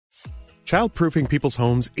Childproofing people's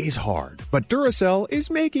homes is hard, but Duracell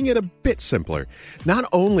is making it a bit simpler. Not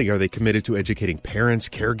only are they committed to educating parents,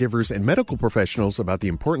 caregivers, and medical professionals about the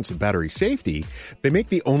importance of battery safety, they make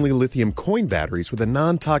the only lithium coin batteries with a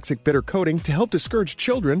non-toxic bitter coating to help discourage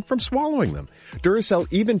children from swallowing them. Duracell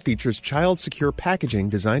even features child-secure packaging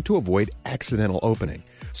designed to avoid accidental opening.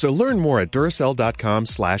 So learn more at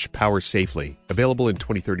Duracell.com/powersafely. Available in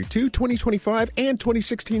 2032, 2025, and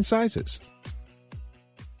 2016 sizes.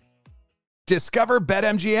 Discover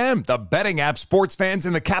BetMGM, the betting app sports fans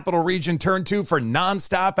in the capital region turn to for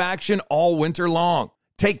nonstop action all winter long.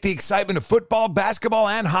 Take the excitement of football, basketball,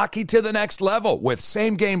 and hockey to the next level with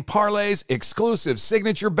same-game parlays, exclusive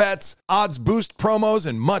signature bets, odds boost promos,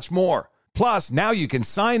 and much more. Plus, now you can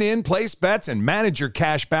sign in, place bets, and manage your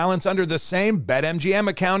cash balance under the same BetMGM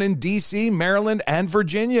account in D.C., Maryland, and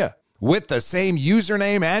Virginia. With the same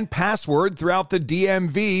username and password throughout the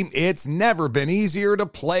DMV, it's never been easier to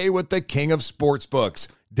play with the king of sportsbooks.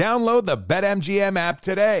 Download the BetMGM app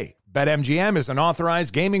today. BetMGM is an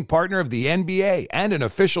authorized gaming partner of the NBA and an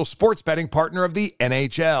official sports betting partner of the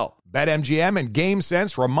NHL. BetMGM and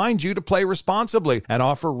GameSense remind you to play responsibly and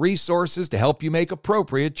offer resources to help you make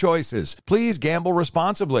appropriate choices. Please gamble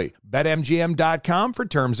responsibly. BetMGM.com for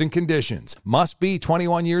terms and conditions. Must be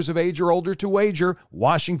 21 years of age or older to wager.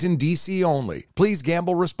 Washington, D.C. only. Please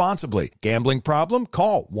gamble responsibly. Gambling problem?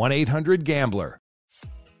 Call 1-800-GAMBLER.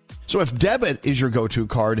 So if debit is your go-to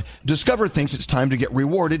card, Discover thinks it's time to get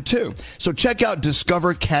rewarded too. So check out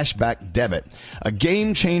Discover Cashback Debit, a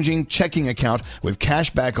game-changing checking account with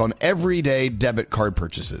cashback on everyday debit card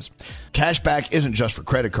purchases. Cashback isn't just for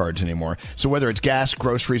credit cards anymore. So whether it's gas,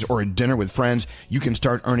 groceries, or a dinner with friends, you can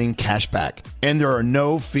start earning cashback. And there are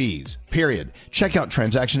no fees, period. Check out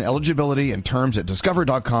transaction eligibility and terms at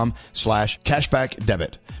discover.com/cashback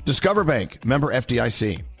debit. Discover Bank, member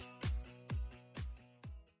FDIC.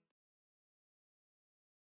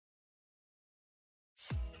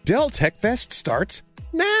 Dell Tech Fest starts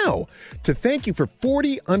now. To thank you for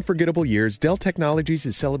 40 unforgettable years, Dell Technologies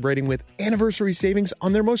is celebrating with anniversary savings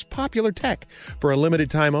on their most popular tech. For a limited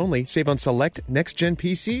time only, save on select next-gen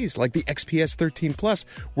PCs like the XPS 13 Plus,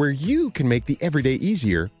 where you can make the everyday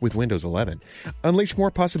easier with Windows 11. Unleash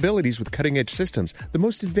more possibilities with cutting-edge systems, the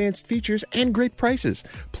most advanced features, and great prices.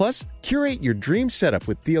 Plus, curate your dream setup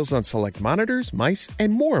with deals on select monitors, mice,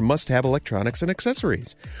 and more must-have electronics and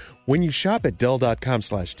accessories. When you shop at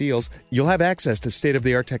Dell.com/deals, you'll have access to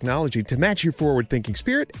state-of-the-art technology to match your forward-thinking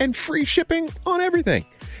spirit and free shipping on everything.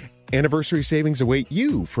 Anniversary savings await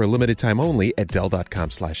you for a limited time only at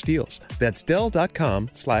Dell.com/deals. That's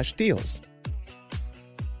Dell.com/deals.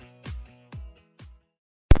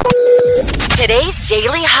 Today's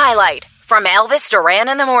daily highlight from Elvis Duran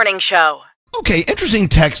in the Morning Show. Okay, interesting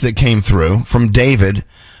text that came through from David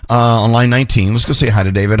on line 19. Let's go say hi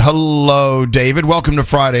to David. Hello, David. Welcome to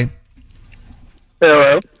Friday.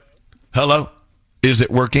 Hello. Hello. Is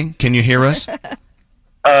it working? Can you hear us? Yeah,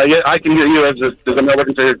 I can hear you. Is it not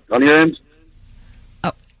working on your end?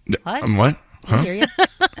 Oh, what? What? Huh? Hear you?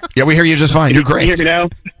 Yeah, we hear you just fine. You're great. Can you hear me now?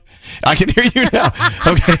 I can hear you now.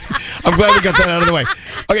 Okay. I'm glad we got that out of the way.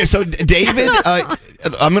 Okay, so David,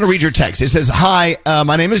 I'm going to read your text. It says, hi,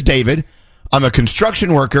 my name is David. I'm a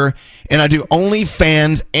construction worker, and I do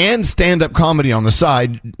OnlyFans and stand-up comedy on the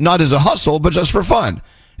side, not as a hustle, but just for fun.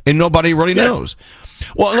 And nobody really knows.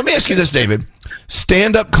 Well, let me ask you this, David.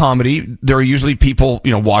 Stand-up comedy, there are usually people,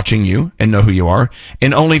 watching you and know who you are.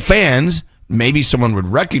 And OnlyFans, maybe someone would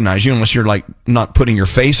recognize you unless you're like not putting your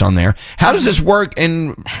face on there. How does this work?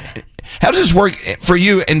 And how does this work for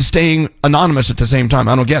you and staying anonymous at the same time?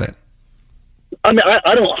 I don't get it. I mean,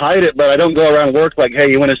 I don't hide it, but I don't go around work like, hey,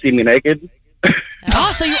 you want to see me naked?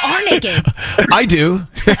 Oh, so you are naked. I do.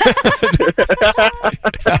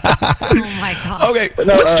 Oh, my God. Okay,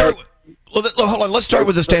 let's start. Hold on. Let's start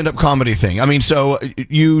with the stand-up comedy thing. I mean, so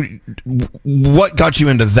what got you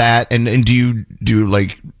into that? And do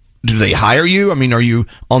they hire you? I mean, are you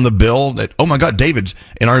on the bill that, oh my God, David's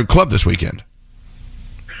in our club this weekend?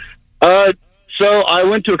 So I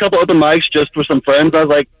went to a couple open mics just with some friends. I was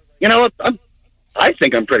like, you know what? I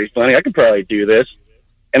think I'm pretty funny. I could probably do this.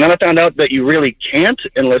 And then I found out that you really can't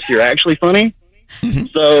unless you're actually funny. Mm-hmm.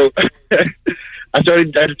 So I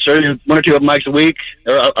started one or two open mics a week,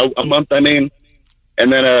 or a month, I mean. And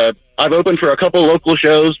then I've opened for a couple local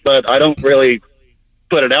shows, but I don't really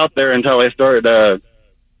put it out there until I started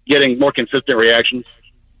getting more consistent reactions.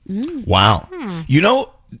 Wow. You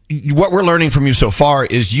know, what we're learning from you so far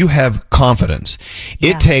is you have confidence.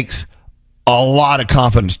 It takes a lot of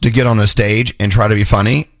confidence to get on a stage and try to be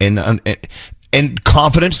funny, and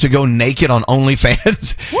confidence to go naked on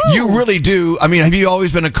OnlyFans. You really do. I mean, have you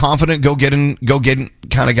always been a confident go get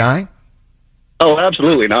kind of guy? Oh,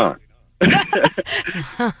 absolutely not.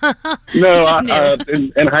 No,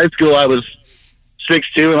 in high school I was 6'2"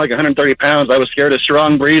 and like 130 pounds. I was scared of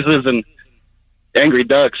strong breezes and angry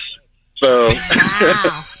ducks. So,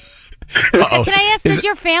 Wow. Can I ask, does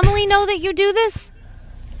your family know that you do this?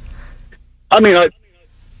 I mean,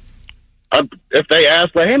 if they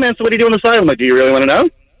ask, like, "Hey man, so what do you do on the side?" I'm like, "Do you really want to know?"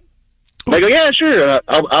 They go, "Yeah, sure."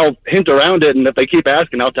 I'll hint around it, and if they keep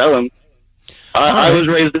asking, I'll tell them. I was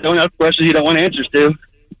raised to don't ask questions you don't want answers to.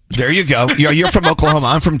 There you go. You're from Oklahoma.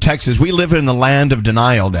 I'm from Texas. We live in the land of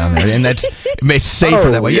denial down there, and it's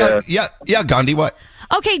safer that way. Yeah, Gandhi, what?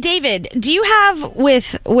 Okay, David, do you have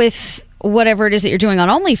with whatever it is that you're doing on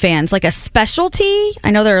OnlyFans, like a specialty?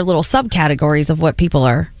 I know there are little subcategories of what people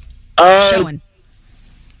are showing.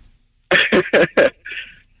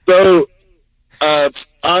 So,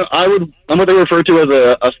 I'm what they refer to as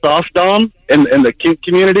a soft dom in the kink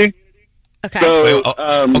community. Okay. So,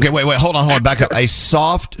 Wait, hold on, back up. A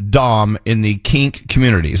soft dom in the kink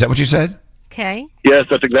community. Is that what you said? Okay. Yes,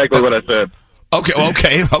 that's exactly what I said.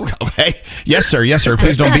 Okay. Yes, sir.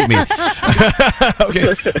 Please don't beat me.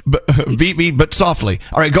 Okay, beat me, but softly.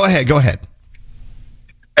 All right, go ahead.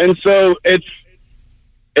 And so it's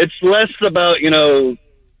less about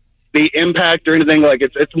the impact or anything. Like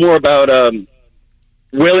it's more about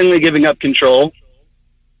willingly giving up control.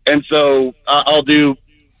 And so I'll do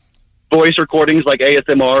voice recordings like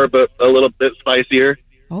ASMR, but a little bit spicier.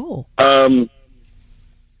 Oh. And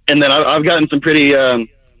then I've gotten some pretty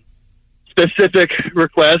specific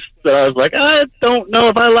requests that I was like, I don't know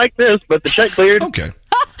if I like this, but the check cleared. Okay.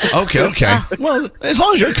 Well, as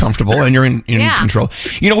long as you're comfortable and you're in control.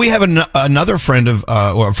 We have another friend of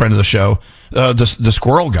the show, the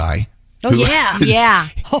squirrel guy. Oh, yeah. Yeah.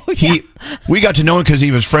 We got to know him because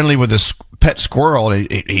he was friendly with this pet squirrel,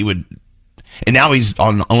 and he would. And now he's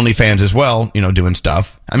on OnlyFans as well, doing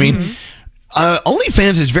stuff. I mean,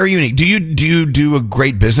 OnlyFans is very unique. Do you do a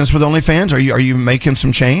great business with OnlyFans? Are you making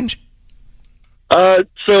some change?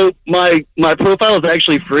 So my profile is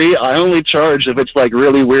actually free. I only charge if it's like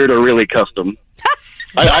really weird or really custom.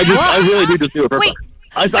 I really do just do it for fun.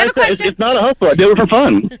 It's not a hustle. I do it for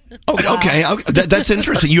fun. Okay. That's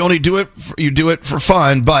interesting. You only do it for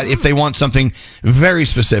fun, but if they want something very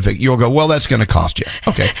specific, you'll go, well, that's going to cost you.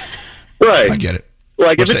 Okay. Right. I get it.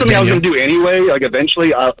 Like if it's something I was going to do anyway, like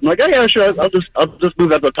eventually, I'm like, oh yeah, sure, I'll just move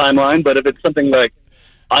that to the timeline. But if it's something like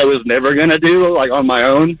I was never going to do, like on my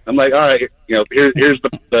own, I'm like, all right, here's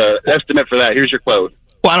the estimate for that. Here's your quote.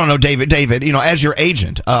 Well, I don't know, David. As your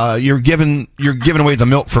agent, you're giving away the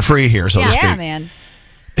milk for free here, so to speak. Yeah, man.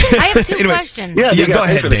 I have two questions. Yeah, go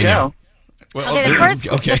ahead, Daniel.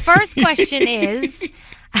 The first question is,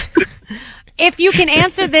 if you can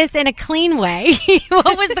answer this in a clean way,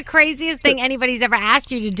 what was the craziest thing anybody's ever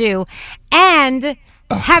asked you to do? And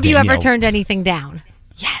have you ever turned anything down?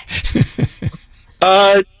 Yes.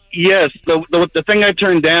 Yes. The thing I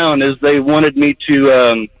turned down is they wanted me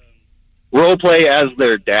to role play as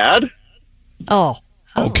their dad. Oh.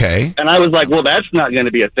 Okay. And I was like, well, that's not going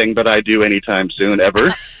to be a thing that I do anytime soon,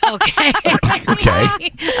 ever. Okay.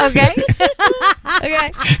 Okay.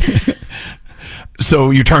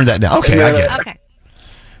 So you turned that down. Okay, I get it. Okay.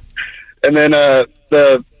 And then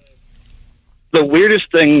the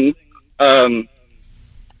weirdest thing,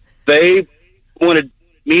 they wanted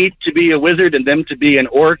me to be a wizard and them to be an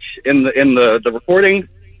orc in the recording.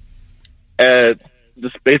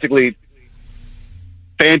 Just basically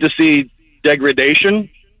fantasy degradation.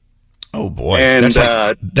 Oh boy, and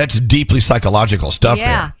that's deeply psychological stuff.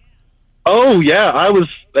 Yeah. There. Oh yeah,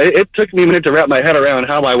 it took me a minute to wrap my head around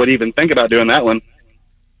how I would even think about doing that one.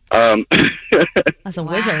 As a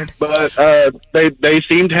wizard. But they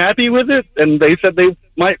seemed happy with it, and they said they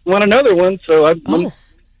might want another one. So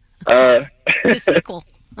The sequel.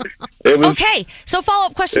 Okay, so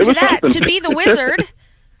follow-up question to that. To be the wizard,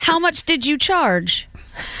 how much did you charge?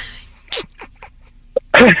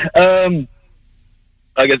 I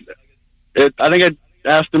guess I think I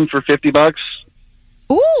asked them for $50.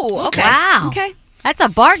 Ooh, okay. Wow. Okay. That's a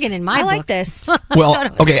bargain in my book. I like this.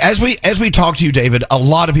 Well, okay. As we talk to you, David, a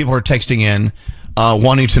lot of people are texting in,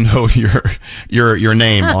 wanting to know your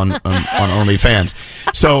name on OnlyFans.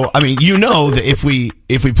 So, I mean, that if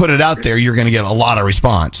we put it out there, you're going to get a lot of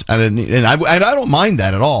response, and I don't mind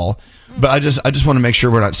that at all. But I just want to make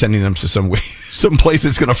sure we're not sending them to some place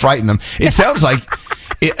that's going to frighten them. It sounds like.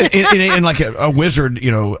 In like a wizard,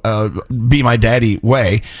 be my daddy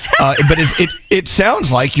way, but it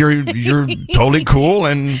sounds like you're totally cool,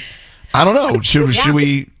 and I don't know. Should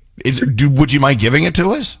we? Would you mind giving it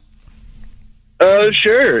to us?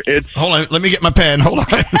 Sure. Hold on, let me get my pen. Hold on.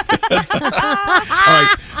 All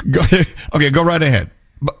right, go right ahead.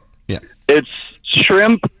 Yeah, it's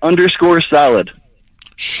shrimp_salad.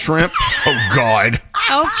 Shrimp. Oh, God.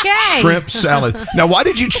 Okay. Shrimp salad. Now, why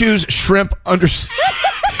did you choose shrimp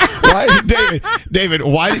David,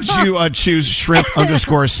 why did you choose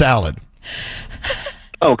shrimp_salad?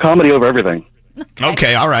 Oh, comedy over everything.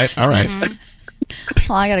 Okay, all right.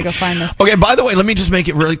 Well, I gotta go find this. Okay, by the way, let me just make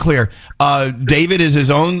it really clear. David is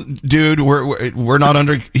his own dude. We're not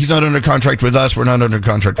under. He's not under contract with us. We're not under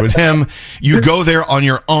contract with him. You go there on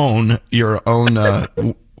your own. Your own. Okay,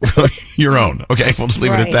 we'll just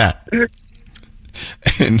leave it at that.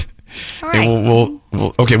 And we'll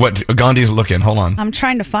okay. What Gandhi's looking? Hold on. I'm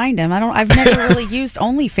trying to find him. I've never really used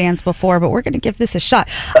OnlyFans before, but we're gonna give this a shot.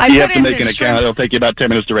 You have to make an account. It'll take you about 10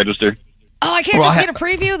 minutes to register. Oh, I can't just get a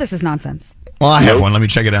preview? This is nonsense. Well, I have one. Let me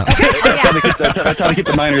check it out. That's how to keep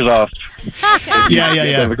the minors off. Yeah.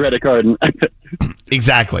 Have a credit card.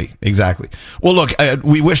 Exactly. Well, look,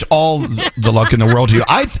 we wish all the luck in the world to you.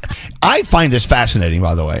 I find this fascinating,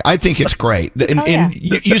 by the way. I think it's great. And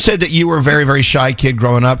you said that you were a very, very shy kid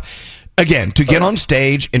growing up. Again, to get on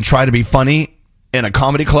stage and try to be funny in a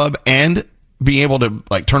comedy club and be able to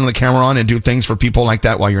like turn the camera on and do things for people like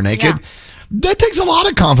that while you're naked. Yeah. That takes a lot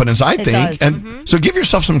of confidence, I think. Does. And so give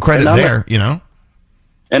yourself some credit there, you know?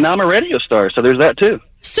 And I'm a radio star, so there's that too.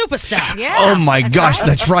 Superstar. Yeah. Oh my gosh,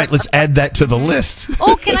 that's right. Let's add that to the list.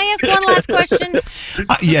 Oh, can I ask one last question?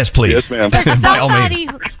 Yes, please. Yes, ma'am.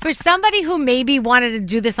 For somebody who maybe wanted to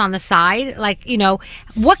do this on the side, like, you know,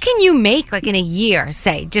 what can you make like in a year,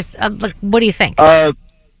 say? Just like, what do you think?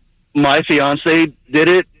 My fiance did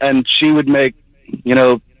it, and she would make, you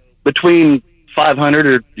know, between $500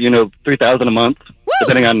 or $3,000 a month,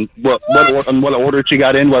 depending on what order she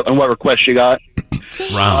got in, and what request she got.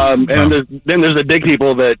 And then there's the big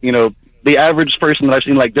people that the average person that I've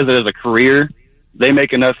seen like does it as a career. They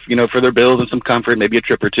make enough for their bills and some comfort, maybe a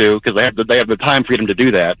trip or two, because they have the time freedom to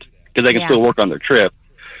do that because they can still work on their trip.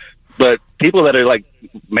 But people that are like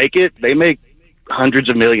they make hundreds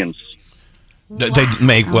of millions. They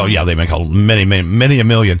make they make many a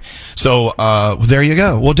million. So there you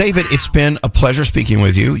go. Well, David, it's been a pleasure speaking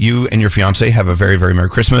with you. You and your fiance have a very, very Merry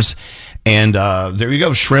Christmas. And there you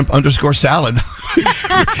go, shrimp_salad.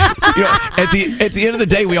 At the end of the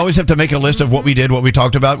day, we always have to make a list of what we did, what we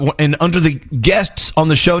talked about. And under the guests on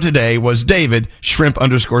the show today was David,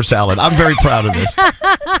 shrimp_salad. I'm very proud of this.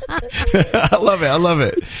 I love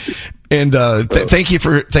it. And thank you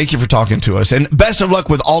for talking to us. And best of luck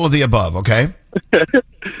with all of the above, okay?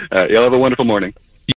 Y'all have a wonderful morning.